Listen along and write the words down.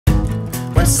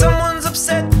When someone's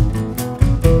upset,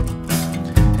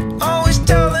 always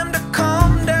tell them to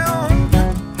calm down.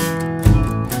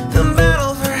 The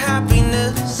battle for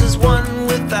happiness is won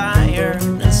with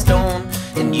iron and stone,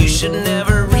 and you should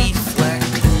never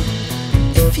reflect.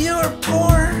 If you're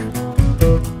poor,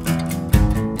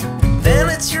 then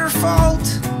it's your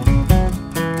fault,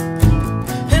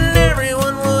 and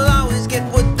everyone will always get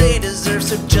what they deserve.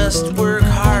 So just work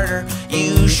harder,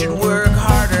 you should work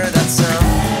harder. That's some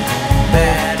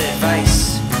bad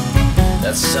advice.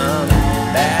 That's some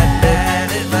bad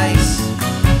advice.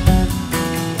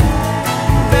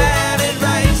 Bad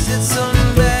advice, it's some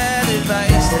bad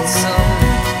advice. It's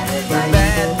some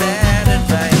bad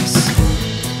advice.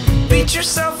 Beat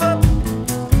yourself up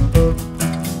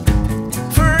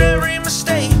for every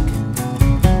mistake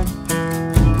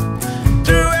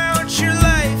throughout your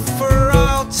life for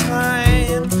all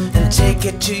time, and take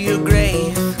it to your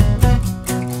grave.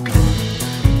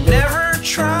 Never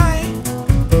try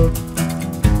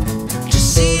to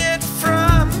see it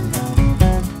from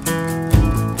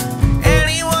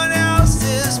anyone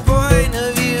else's point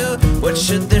of view. What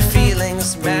should their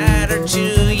feelings matter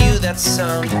to you? That's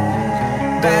some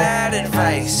bad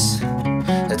advice.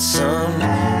 That's some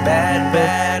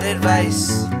bad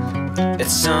advice.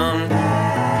 It's some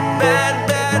bad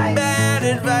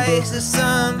advice. It's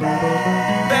some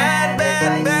bad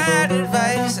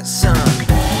advice. It's some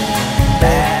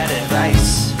bad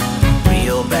advice,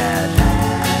 real bad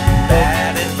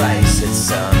advice. It's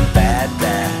some bad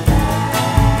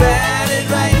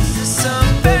advice. It's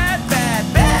some bad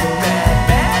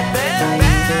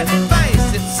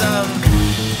advice. It's some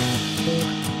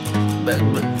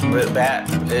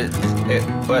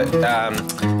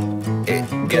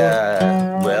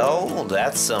well,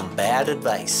 that's some bad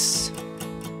advice,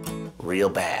 real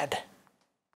bad.